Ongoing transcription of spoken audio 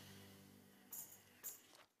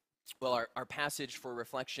Well, our passage for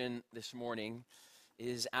reflection this morning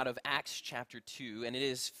is out of Acts chapter 2, and it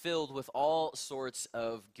is filled with all sorts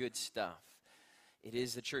of good stuff. It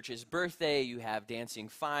is the church's birthday. You have dancing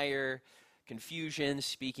fire, confusion,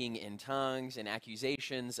 speaking in tongues, and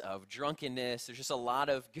accusations of drunkenness. There's just a lot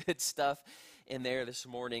of good stuff in there this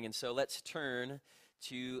morning, and so let's turn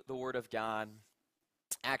to the Word of God.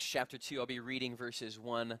 Acts chapter 2, I'll be reading verses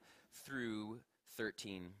 1 through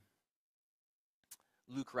 13.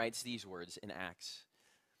 Luke writes these words in Acts.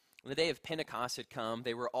 When the day of Pentecost had come,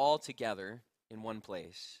 they were all together in one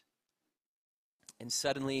place. And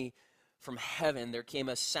suddenly from heaven there came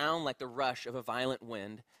a sound like the rush of a violent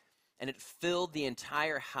wind, and it filled the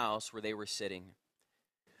entire house where they were sitting.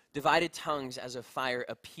 Divided tongues as of fire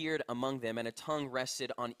appeared among them, and a tongue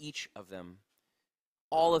rested on each of them.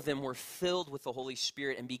 All of them were filled with the Holy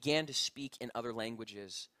Spirit and began to speak in other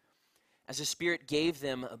languages, as the Spirit gave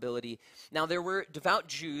them ability. Now there were devout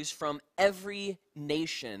Jews from every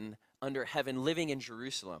nation under heaven living in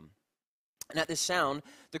Jerusalem. And at this sound,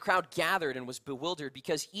 the crowd gathered and was bewildered,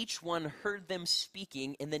 because each one heard them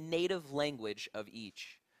speaking in the native language of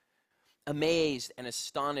each. Amazed and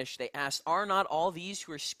astonished, they asked, "Are not all these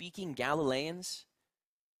who are speaking Galileans?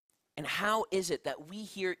 And how is it that we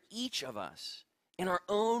hear each of us in our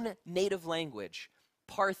own native language,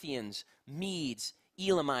 Parthians, Medes,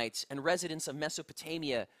 Elamites, and residents of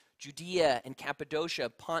Mesopotamia, Judea and Cappadocia,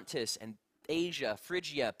 Pontus and Asia,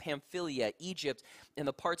 Phrygia, Pamphylia, Egypt, and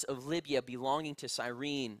the parts of Libya belonging to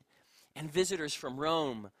Cyrene, and visitors from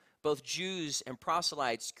Rome, both Jews and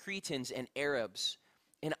proselytes, Cretans and Arabs,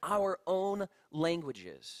 in our own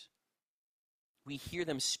languages? We hear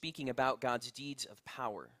them speaking about God's deeds of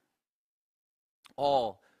power."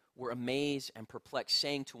 All were amazed and perplexed,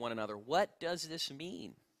 saying to one another, "What does this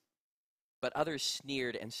mean?" But others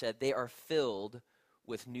sneered and said, "They are filled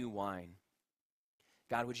with new wine."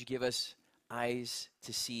 God, would you give us eyes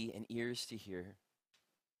to see and ears to hear?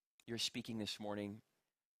 You're speaking this morning.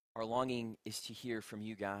 Our longing is to hear from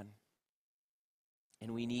you, God.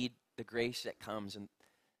 And we need the grace that comes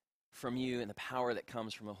from you and the power that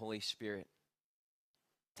comes from the Holy Spirit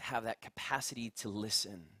to have that capacity to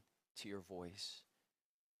listen to your voice.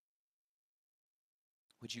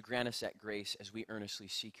 Would you grant us that grace as we earnestly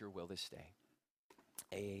seek your will this day?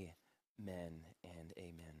 Amen and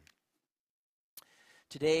amen.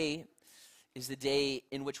 Today is the day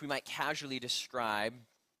in which we might casually describe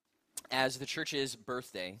as the church's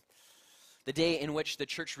birthday, the day in which the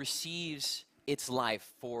church receives its life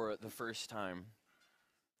for the first time.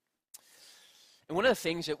 And one of the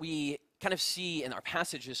things that we kind of see in our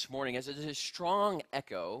passage this morning is there's a strong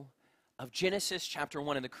echo of Genesis chapter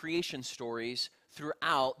 1 and the creation stories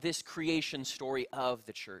throughout this creation story of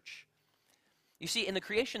the church. You see, in the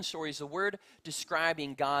creation stories, the word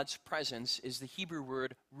describing God's presence is the Hebrew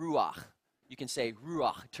word ruach. You can say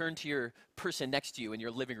ruach. Turn to your person next to you in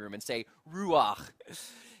your living room and say ruach.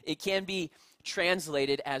 It can be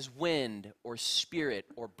translated as wind or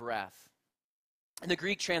spirit or breath. In the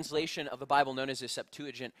Greek translation of the Bible known as the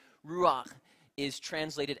Septuagint, ruach is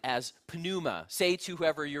translated as pneuma. Say to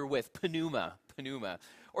whoever you're with, pneuma, pneuma.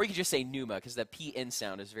 Or you can just say pneuma, because the P-N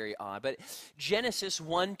sound is very odd. But Genesis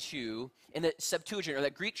 1:2 in the Septuagint, or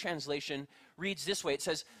that Greek translation, reads this way. It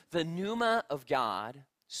says, "The pneuma of God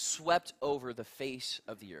swept over the face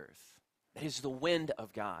of the earth." That is the wind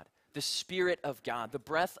of God, the Spirit of God, the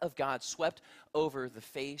breath of God swept over the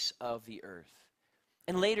face of the earth.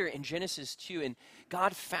 And later in Genesis 2, and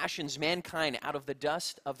God fashions mankind out of the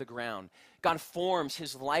dust of the ground. God forms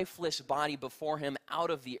his lifeless body before him out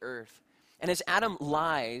of the earth. And as Adam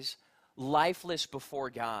lies lifeless before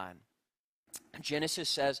God, Genesis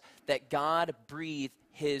says that God breathed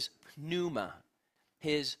his pneuma,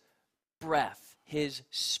 his breath, his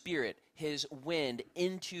spirit, his wind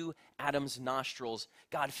into Adam's nostrils.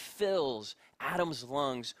 God fills Adam's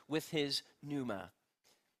lungs with his pneuma.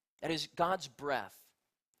 That is, God's breath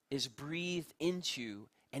is breathed into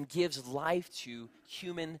and gives life to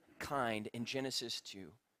humankind in Genesis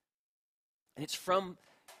 2. And it's from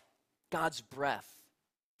God's breath,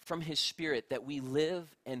 from his spirit, that we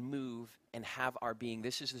live and move and have our being.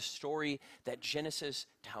 This is the story that Genesis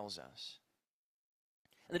tells us.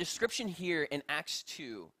 And the description here in Acts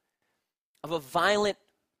 2 of a violent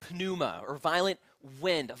pneuma, or violent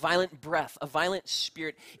wind, a violent breath, a violent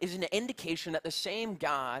spirit, is an indication that the same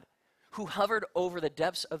God who hovered over the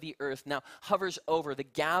depths of the earth now hovers over the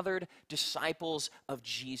gathered disciples of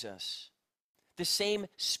Jesus. The same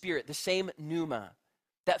spirit, the same pneuma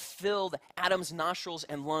that filled Adam's nostrils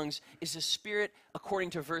and lungs is the spirit,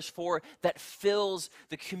 according to verse 4, that fills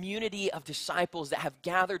the community of disciples that have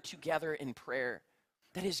gathered together in prayer.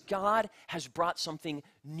 That is, God has brought something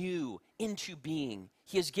new into being.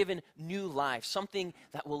 He has given new life, something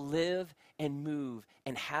that will live and move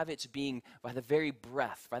and have its being by the very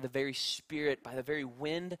breath, by the very Spirit, by the very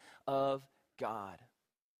wind of God.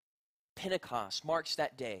 Pentecost marks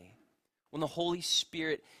that day when the Holy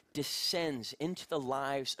Spirit descends into the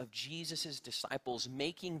lives of Jesus' disciples,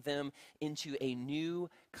 making them into a new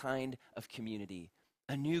kind of community,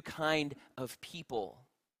 a new kind of people.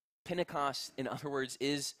 Pentecost, in other words,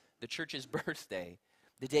 is the church's birthday,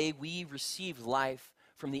 the day we received life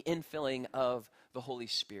from the infilling of the Holy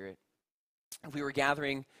Spirit. We were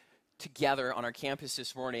gathering together on our campus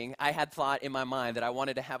this morning. I had thought in my mind that I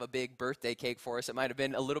wanted to have a big birthday cake for us. It might have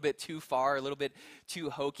been a little bit too far, a little bit too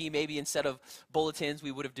hokey. Maybe instead of bulletins,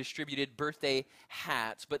 we would have distributed birthday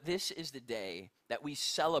hats. But this is the day that we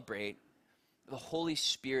celebrate the Holy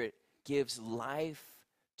Spirit gives life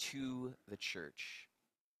to the church.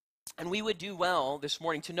 And we would do well this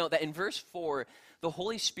morning to note that in verse 4, the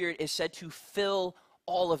Holy Spirit is said to fill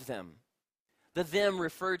all of them. The them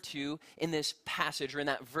referred to in this passage or in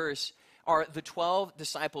that verse are the 12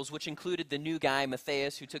 disciples, which included the new guy,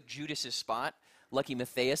 Matthias, who took Judas's spot. Lucky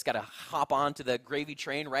Matthias, got to hop on to the gravy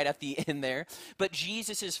train right at the end there. But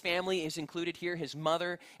Jesus' family is included here, his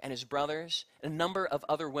mother and his brothers, and a number of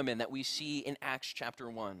other women that we see in Acts chapter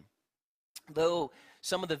 1. Though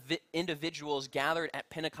some of the individuals gathered at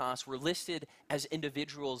Pentecost were listed as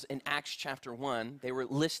individuals in Acts chapter 1, they were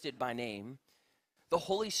listed by name, the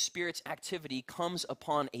Holy Spirit's activity comes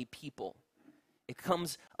upon a people. It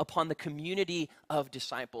comes upon the community of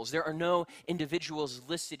disciples. There are no individuals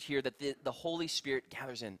listed here that the Holy Spirit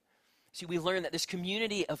gathers in. See, we learn that this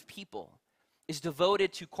community of people is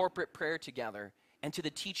devoted to corporate prayer together and to the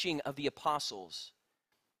teaching of the apostles.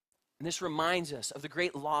 And this reminds us of the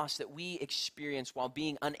great loss that we experience while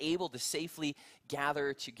being unable to safely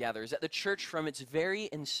gather together. Is that the church from its very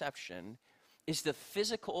inception is the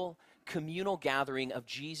physical communal gathering of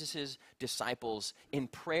Jesus' disciples in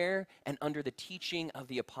prayer and under the teaching of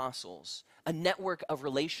the apostles, a network of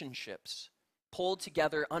relationships pulled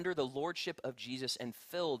together under the lordship of Jesus and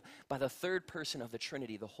filled by the third person of the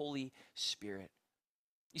Trinity, the Holy Spirit.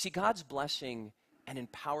 You see, God's blessing and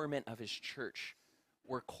empowerment of his church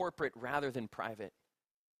were corporate rather than private,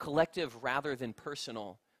 collective rather than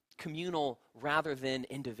personal, communal rather than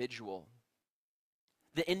individual.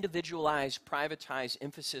 The individualized, privatized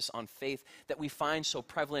emphasis on faith that we find so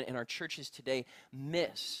prevalent in our churches today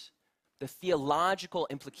miss the theological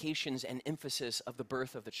implications and emphasis of the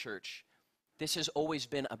birth of the church. This has always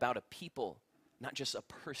been about a people, not just a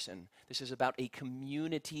person. This is about a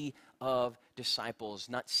community of disciples,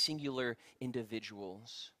 not singular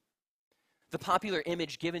individuals. The popular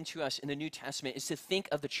image given to us in the New Testament is to think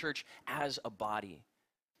of the church as a body.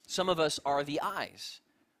 Some of us are the eyes.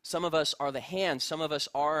 Some of us are the hands. Some of us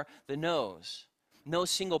are the nose. No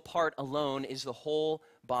single part alone is the whole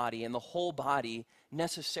body, and the whole body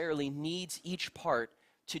necessarily needs each part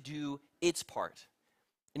to do its part.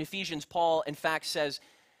 In Ephesians, Paul, in fact, says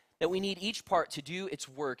that we need each part to do its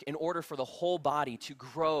work in order for the whole body to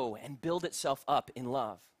grow and build itself up in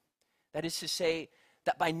love. That is to say,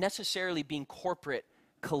 that by necessarily being corporate,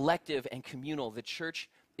 collective, and communal, the church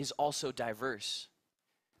is also diverse.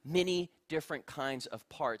 Many different kinds of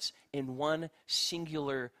parts in one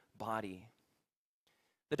singular body.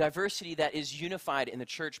 The diversity that is unified in the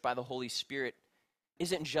church by the Holy Spirit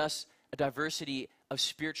isn't just a diversity of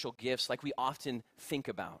spiritual gifts like we often think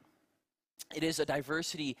about. It is a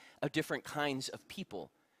diversity of different kinds of people,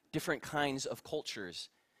 different kinds of cultures,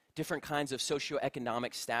 different kinds of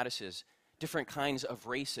socioeconomic statuses, different kinds of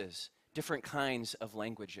races, different kinds of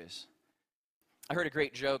languages. I heard a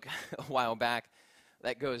great joke a while back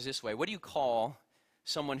that goes this way. What do you call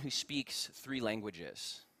someone who speaks 3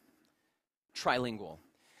 languages? Trilingual.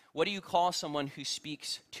 What do you call someone who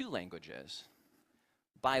speaks 2 languages?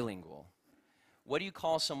 Bilingual. What do you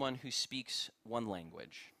call someone who speaks 1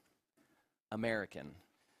 language? American.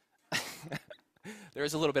 There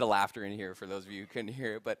is a little bit of laughter in here for those of you who couldn't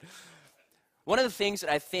hear it, but one of the things that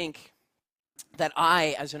I think that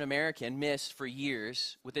I, as an American, missed for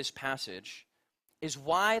years with this passage is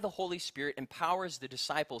why the Holy Spirit empowers the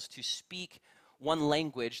disciples to speak one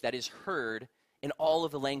language that is heard in all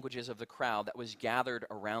of the languages of the crowd that was gathered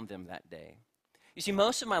around them that day. You see,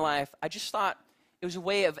 most of my life, I just thought it was a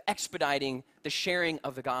way of expediting the sharing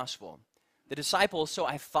of the gospel. The disciples, so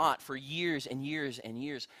I thought for years and years and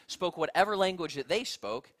years, spoke whatever language that they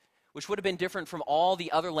spoke, which would have been different from all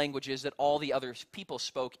the other languages that all the other people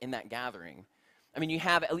spoke in that gathering. I mean, you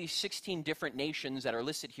have at least 16 different nations that are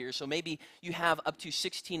listed here, so maybe you have up to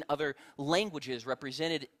 16 other languages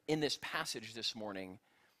represented in this passage this morning.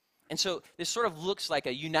 And so this sort of looks like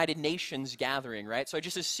a United Nations gathering, right? So I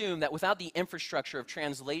just assume that without the infrastructure of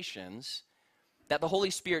translations, that the Holy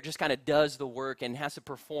Spirit just kind of does the work and has to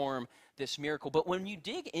perform this miracle. But when you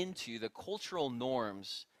dig into the cultural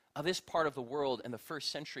norms of this part of the world in the first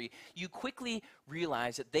century, you quickly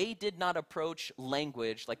realize that they did not approach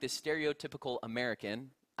language like the stereotypical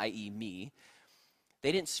American, i.e. me.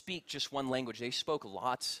 They didn't speak just one language. They spoke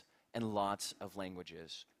lots and lots of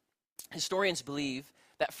languages. Historians believe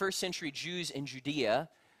that first century Jews in Judea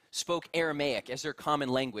spoke Aramaic as their common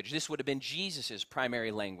language. This would have been Jesus'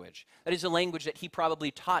 primary language. That is a language that he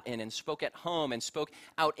probably taught in and spoke at home and spoke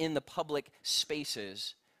out in the public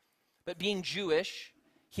spaces. But being Jewish,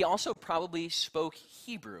 he also probably spoke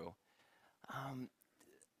Hebrew.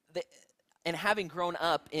 And having grown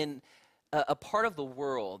up in a part of the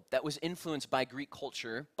world that was influenced by Greek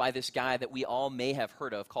culture, by this guy that we all may have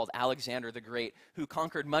heard of called Alexander the Great, who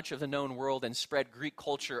conquered much of the known world and spread Greek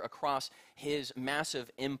culture across his massive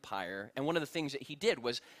empire. And one of the things that he did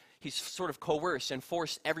was he sort of coerced and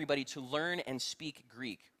forced everybody to learn and speak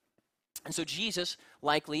Greek. And so Jesus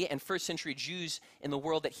likely, and first century Jews in the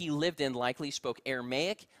world that he lived in likely spoke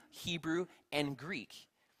Aramaic, Hebrew, and Greek.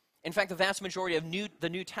 In fact, the vast majority of the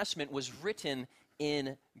New Testament was written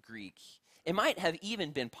in Greek. It might have even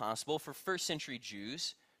been possible for first century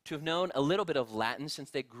Jews to have known a little bit of Latin since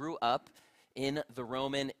they grew up in the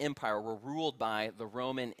Roman Empire, were ruled by the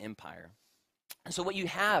Roman Empire. And so what you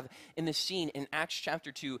have in this scene in Acts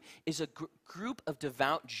chapter 2 is a group of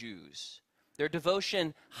devout Jews. Their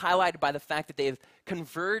devotion highlighted by the fact that they have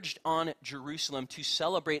converged on Jerusalem to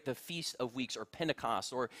celebrate the Feast of Weeks, or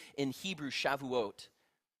Pentecost, or in Hebrew, Shavuot.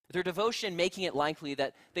 Their devotion making it likely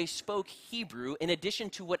that they spoke Hebrew in addition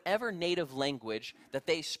to whatever native language that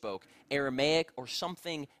they spoke, Aramaic or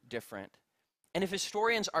something different. And if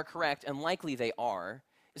historians are correct, and likely they are,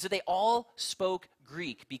 is that they all spoke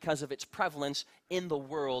Greek because of its prevalence in the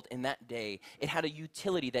world in that day. It had a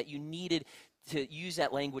utility that you needed to use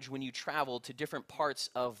that language when you traveled to different parts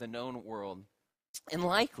of the known world. And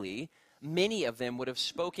likely, many of them would have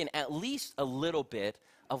spoken at least a little bit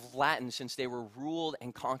of Latin since they were ruled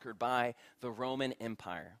and conquered by the Roman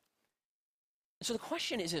Empire. So the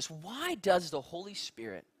question is this: why does the Holy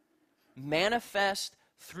Spirit manifest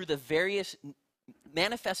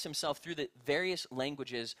himself through the various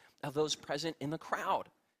languages of those present in the crowd?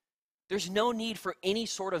 There's no need for any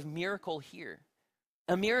sort of miracle here.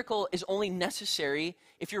 A miracle is only necessary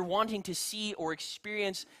if you're wanting to see or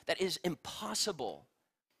experience that is impossible.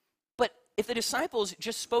 But if the disciples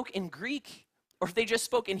just spoke in Greek, or if they just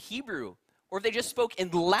spoke in Hebrew, or if they just spoke in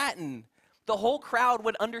Latin, the whole crowd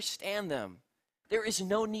would understand them. There is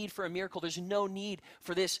no need for a miracle. There's no need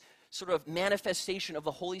for this sort of manifestation of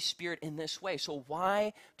the Holy Spirit in this way. So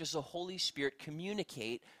why does the Holy Spirit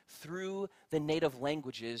communicate through the native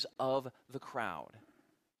languages of the crowd?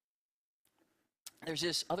 There's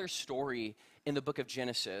this other story in the book of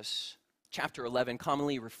Genesis, chapter 11,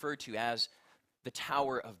 commonly referred to as the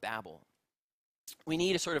Tower of Babel. We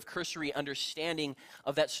need a sort of cursory understanding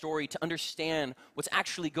of that story to understand what's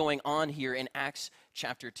actually going on here in Acts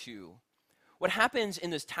chapter 2. What happens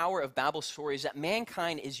in this Tower of Babel story is that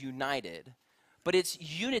mankind is united, but its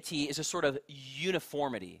unity is a sort of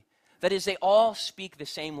uniformity. That is, they all speak the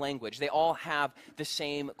same language. They all have the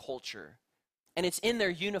same culture. And it's in their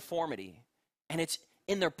uniformity, and it's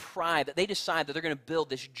in their pride that they decide that they're going to build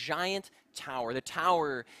this giant tower. The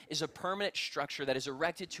tower is a permanent structure that is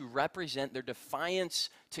erected to represent their defiance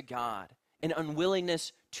to God and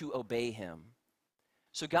unwillingness to obey him.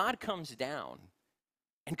 So God comes down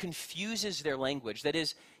and confuses their language. That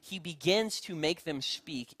is, he begins to make them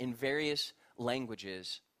speak in various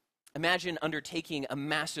languages. Imagine undertaking a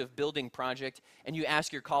massive building project and you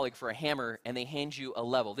ask your colleague for a hammer and they hand you a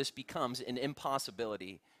level. This becomes an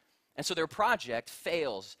impossibility. And so their project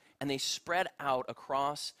fails, and they spread out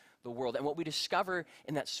across the world. And what we discover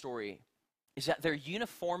in that story is that their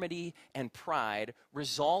uniformity and pride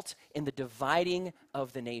result in the dividing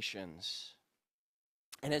of the nations.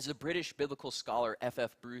 And as the British biblical scholar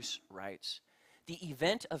F.F. Bruce writes, the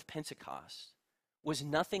event of Pentecost was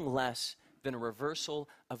nothing less than a reversal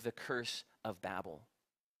of the curse of Babel.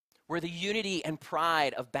 Where the unity and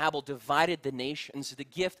pride of Babel divided the nations, the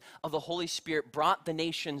gift of the Holy Spirit brought the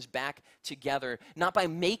nations back together, not by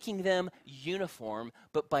making them uniform,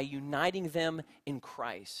 but by uniting them in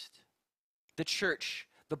Christ. The church,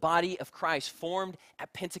 the body of Christ, formed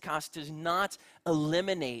at Pentecost, does not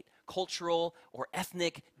eliminate cultural or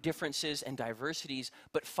ethnic differences and diversities,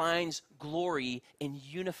 but finds glory in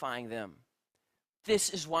unifying them.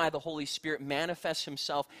 This is why the Holy Spirit manifests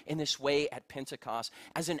himself in this way at Pentecost,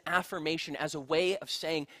 as an affirmation, as a way of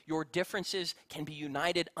saying your differences can be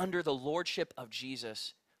united under the lordship of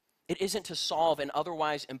Jesus. It isn't to solve an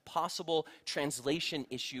otherwise impossible translation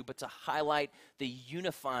issue, but to highlight the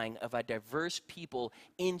unifying of a diverse people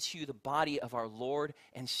into the body of our Lord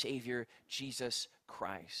and Savior, Jesus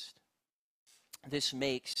Christ. This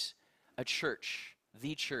makes a church,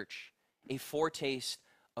 the church, a foretaste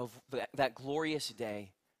of that glorious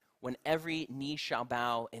day when every knee shall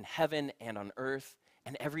bow in heaven and on earth,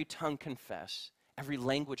 and every tongue confess, every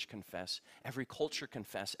language confess, every culture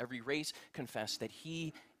confess, every race confess that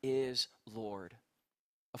he is Lord.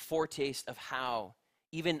 A foretaste of how,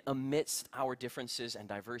 even amidst our differences and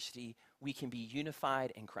diversity, we can be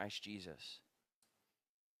unified in Christ Jesus.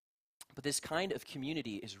 But this kind of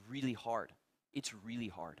community is really hard. It's really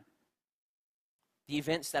hard. The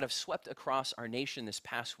events that have swept across our nation this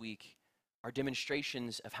past week are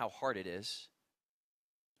demonstrations of how hard it is,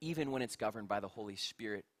 even when it's governed by the Holy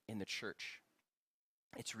Spirit in the church.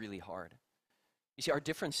 It's really hard. You see, our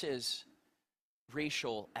differences,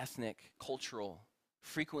 racial, ethnic, cultural,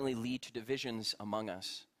 frequently lead to divisions among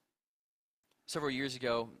us. Several years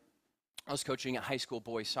ago, I was coaching a high school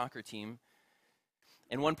boys soccer team.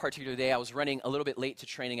 And one particular day, I was running a little bit late to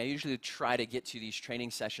training. I usually try to get to these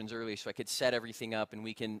training sessions early so I could set everything up and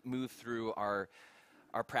we can move through our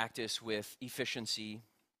practice with efficiency,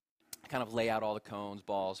 kind of lay out all the cones,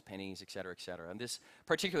 balls, pennies, et cetera, et cetera. And this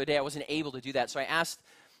particular day, I wasn't able to do that. So I asked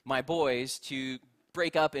my boys to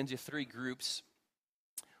break up into 3 groups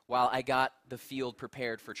while I got the field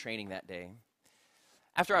prepared for training that day.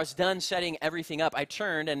 After I was done setting everything up, I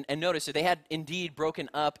turned and noticed that they had indeed broken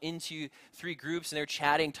up into 3 groups, and they were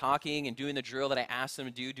chatting, talking, and doing the drill that I asked them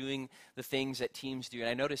to do, doing the things that teams do. And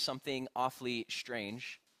I noticed something awfully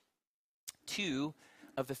strange. 2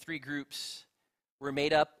 of the 3 groups were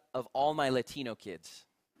made up of all my Latino kids.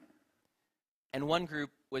 And 1 group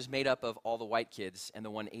was made up of all the white kids and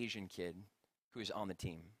the 1 Asian kid who is on the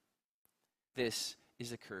team. This is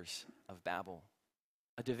the curse of Babel.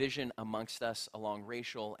 A division amongst us along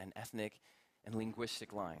racial and ethnic and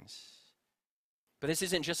linguistic lines. But this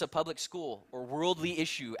isn't just a public school or worldly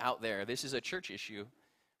issue out there. This is a church issue.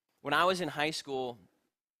 When I was in high school,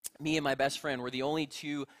 me and my best friend were the only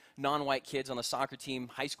 2 non-white kids on the soccer team,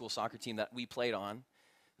 high school soccer team that we played on.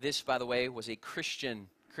 This, by the way, was a Christian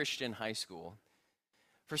high school.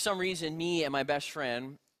 For some reason, me and my best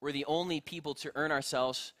friend were the only people to earn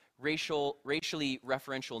ourselves racially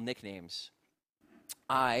referential nicknames.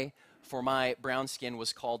 I, for my brown skin,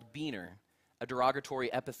 was called Beaner, a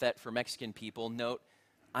derogatory epithet for Mexican people. Note,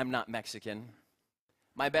 I'm not Mexican.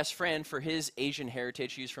 My best friend, for his Asian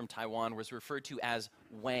heritage, he's from Taiwan, was referred to as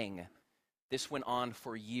Wang. This went on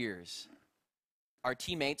for years. Our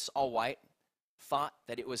teammates, all white, thought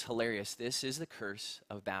that it was hilarious. This is the curse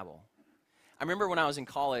of Babel. I remember when I was in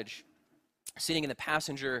college, sitting in the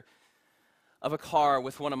passenger of a car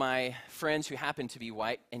with one of my friends who happened to be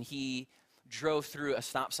white, and he drove through a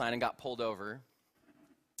stop sign and got pulled over.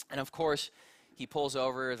 And of course, he pulls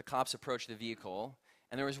over, the cops approach the vehicle,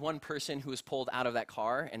 and there was one person who was pulled out of that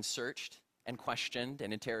car and searched and questioned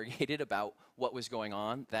and interrogated about what was going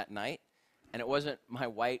on that night. And it wasn't my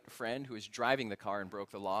white friend who was driving the car and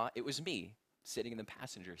broke the law. It was me, sitting in the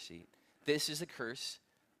passenger seat. This is the curse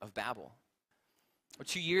of Babel. Or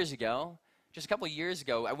 2 years ago, just a couple of years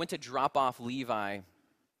ago, I went to drop off Levi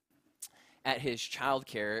at his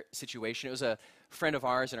childcare situation. It was a friend of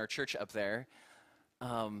ours in our church up there,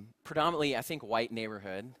 predominantly, I think, white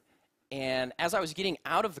neighborhood. And as I was getting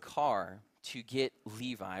out of the car to get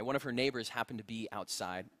Levi, one of her neighbors happened to be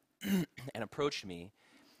outside and approached me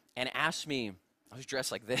and asked me, I was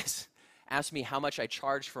dressed like this, asked me how much I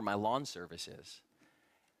charged for my lawn services.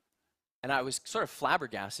 And I was sort of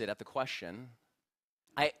flabbergasted at the question.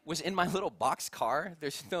 I was in my little box car.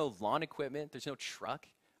 There's no lawn equipment. There's no truck.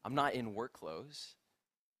 I'm not in work clothes.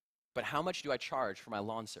 But how much do I charge for my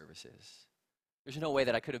lawn services? There's no way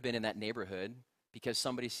that I could have been in that neighborhood because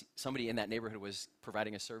somebody in that neighborhood was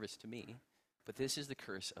providing a service to me. But this is the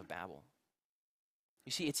curse of Babel.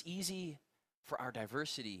 You see, it's easy for our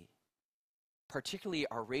diversity, particularly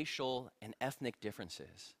our racial and ethnic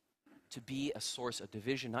differences, to be a source of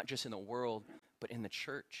division, not just in the world, but in the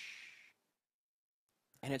church.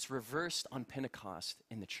 And it's reversed on Pentecost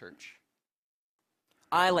in the church.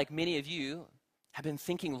 I, like many of you, have been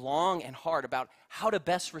thinking long and hard about how to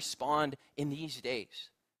best respond in these days.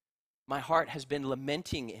 My heart has been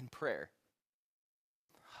lamenting in prayer.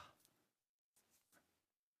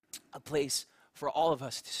 A place for all of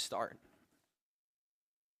us to start.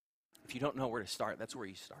 If you don't know where to start, that's where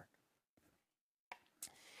you start.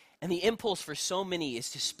 And the impulse for so many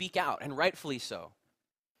is to speak out, and rightfully so.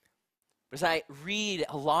 But as I read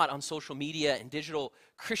a lot on social media and digital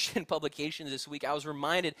Christian publications this week, I was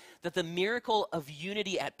reminded that the miracle of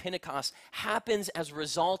unity at Pentecost happens as a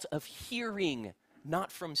result of hearing,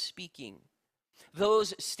 not from speaking.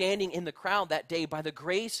 Those standing in the crowd that day, by the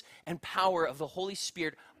grace and power of the Holy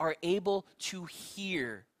Spirit, are able to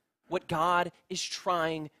hear what God is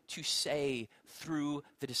trying to say through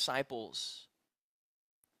the disciples.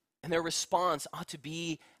 And their response ought to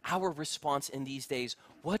be our response in these days.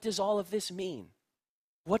 What does all of this mean?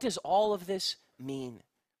 What does all of this mean?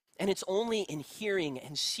 And it's only in hearing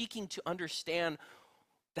and seeking to understand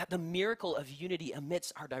that the miracle of unity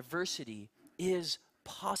amidst our diversity is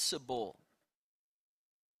possible.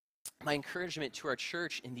 My encouragement to our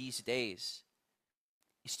church in these days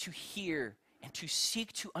is to hear and to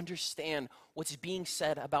seek to understand what's being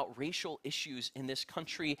said about racial issues in this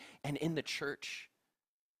country and in the church.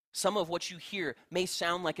 Some of what you hear may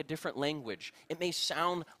sound like a different language. It may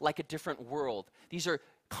sound like a different world. These are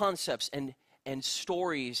concepts and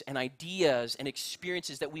stories and ideas and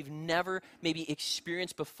experiences that we've never maybe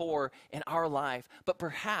experienced before in our life. But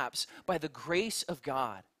perhaps by the grace of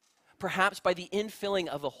God, perhaps by the infilling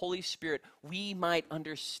of the Holy Spirit, we might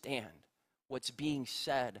understand what's being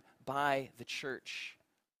said by the church.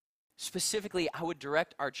 Specifically, I would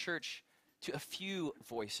direct our church to a few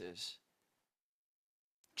voices.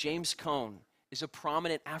 James Cone is a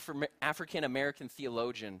prominent African-American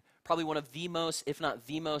theologian, probably one of the most, if not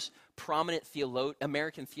the most prominent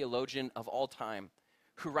American theologian of all time,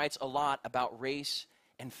 who writes a lot about race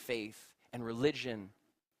and faith and religion.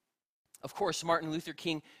 Of course, Martin Luther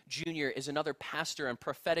King Jr. is another pastor and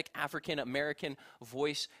prophetic African-American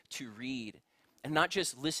voice to read. And not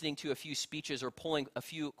just listening to a few speeches or pulling a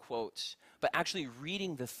few quotes, but actually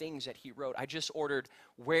reading the things that he wrote. I just ordered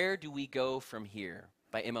Where Do We Go From Here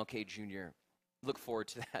by MLK Jr. Look forward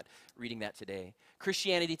to that, reading that today.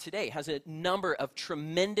 Christianity Today has a number of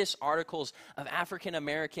tremendous articles of African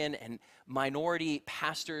American and minority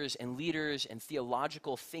pastors and leaders and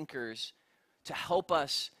theological thinkers to help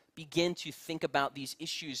us begin to think about these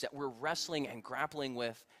issues that we're wrestling and grappling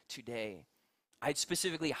with today. I'd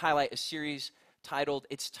specifically highlight a series titled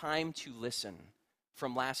It's Time to Listen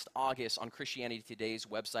from last August on Christianity Today's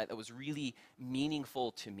website that was really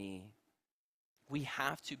meaningful to me. We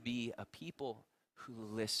have to be a people who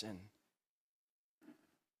listen.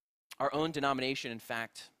 Our own denomination, in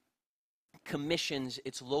fact, commissions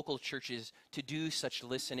its local churches to do such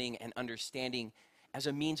listening and understanding as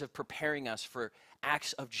a means of preparing us for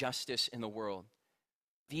acts of justice in the world.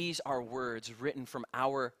 These are words written from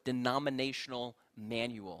our denominational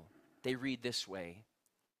manual. They read this way: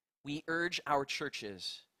 we urge our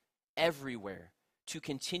churches everywhere to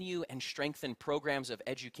continue and strengthen programs of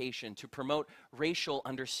education to promote racial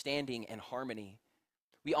understanding and harmony.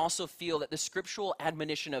 We also feel that the scriptural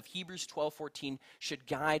admonition of Hebrews 12:14 should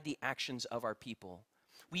guide the actions of our people.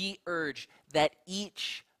 We urge that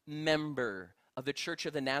each member of the Church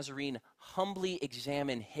of the Nazarene humbly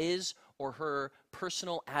examine his or her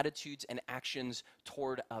personal attitudes and actions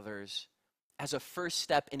toward others as a first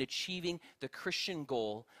step in achieving the Christian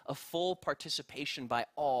goal of full participation by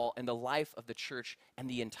all in the life of the church and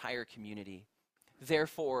the entire community.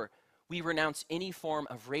 Therefore, we renounce any form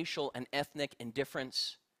of racial and ethnic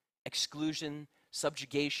indifference, exclusion,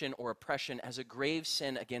 subjugation, or oppression as a grave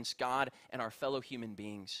sin against God and our fellow human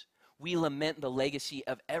beings. We lament the legacy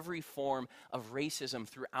of every form of racism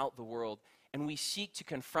throughout the world, and we seek to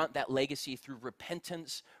confront that legacy through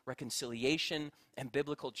repentance, reconciliation, and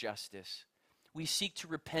biblical justice. We seek to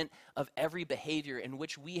repent of every behavior in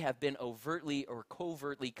which we have been overtly or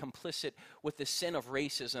covertly complicit with the sin of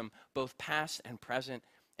racism, both past and present.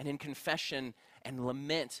 And in confession and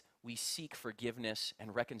lament, we seek forgiveness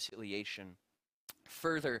and reconciliation.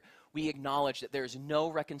 Further, we acknowledge that there is no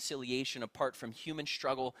reconciliation apart from human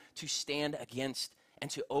struggle to stand against and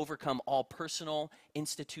to overcome all personal,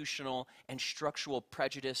 institutional, and structural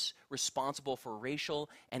prejudice responsible for racial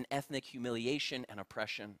and ethnic humiliation and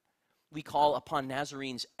oppression. We call upon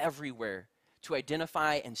Nazarenes everywhere to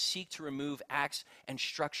identify and seek to remove acts and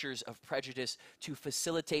structures of prejudice to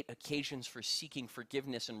facilitate occasions for seeking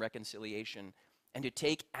forgiveness and reconciliation, and to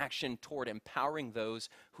take action toward empowering those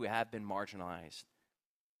who have been marginalized.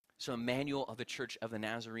 So, a manual of the Church of the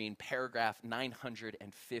Nazarene, paragraph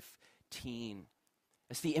 915.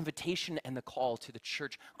 It's the invitation and the call to the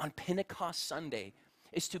church on Pentecost Sunday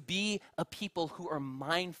is to be a people who are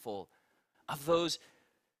mindful of those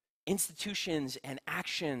institutions and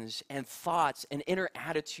actions and thoughts and inner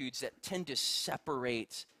attitudes that tend to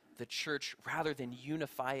separate the church rather than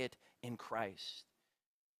unify it in Christ.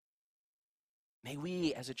 May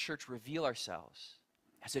we as a church reveal ourselves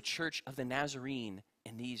as a church of the Nazarene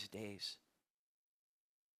in these days.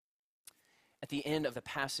 At the end of the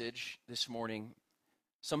passage this morning,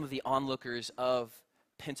 some of the onlookers of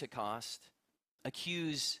Pentecost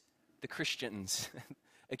accuse the Christians,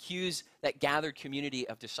 accuse that gathered community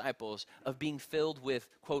of disciples of being filled with,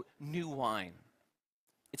 quote, new wine.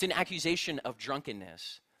 It's an accusation of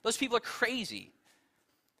drunkenness. Those people are crazy.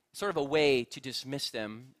 Sort of a way to dismiss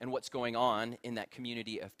them and what's going on in that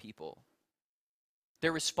community of people.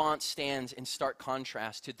 Their response stands in stark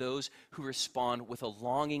contrast to those who respond with a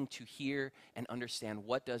longing to hear and understand,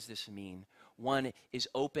 what does this mean? One is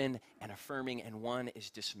open and affirming, and one is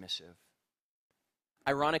dismissive.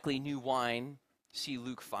 Ironically, new wine, see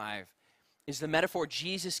Luke 5, is the metaphor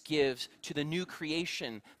Jesus gives to the new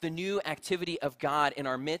creation, the new activity of God in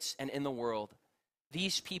our midst and in the world.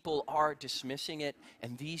 These people are dismissing it,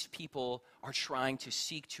 and these people are trying to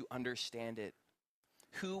seek to understand it.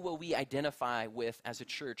 Who will we identify with as a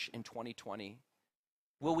church in 2020?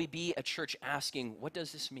 Will we be a church asking, what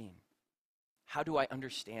does this mean? How do I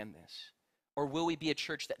understand this? Or will we be a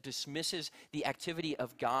church that dismisses the activity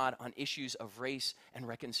of God on issues of race and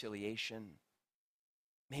reconciliation?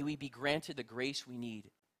 May we be granted the grace we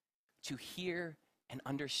need to hear and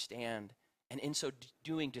understand, and in so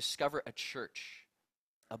doing, discover a church,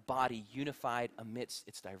 a body unified amidst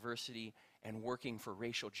its diversity and working for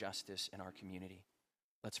racial justice in our community.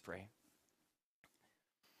 Let's pray.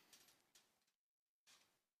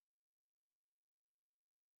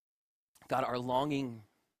 God, our longing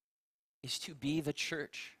is to be the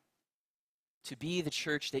church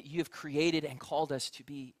that you have created and called us to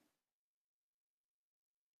be.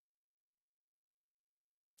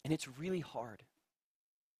 And it's really hard.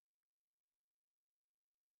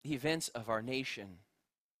 The events of our nation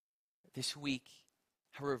this week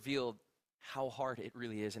have revealed how hard it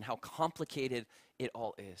really is and how complicated it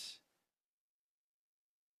all is.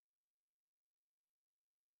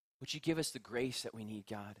 Would you give us the grace that we need,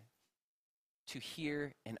 God, to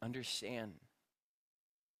hear and understand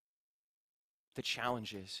the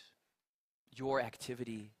challenges, your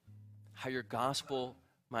activity, how your gospel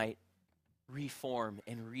might reform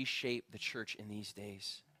and reshape the church in these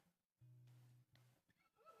days.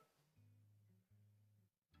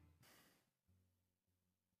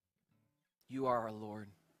 You are our Lord.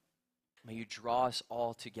 May you draw us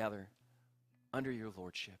all together under your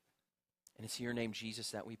lordship. And it's in your name,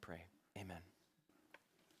 Jesus, that we pray. Amen.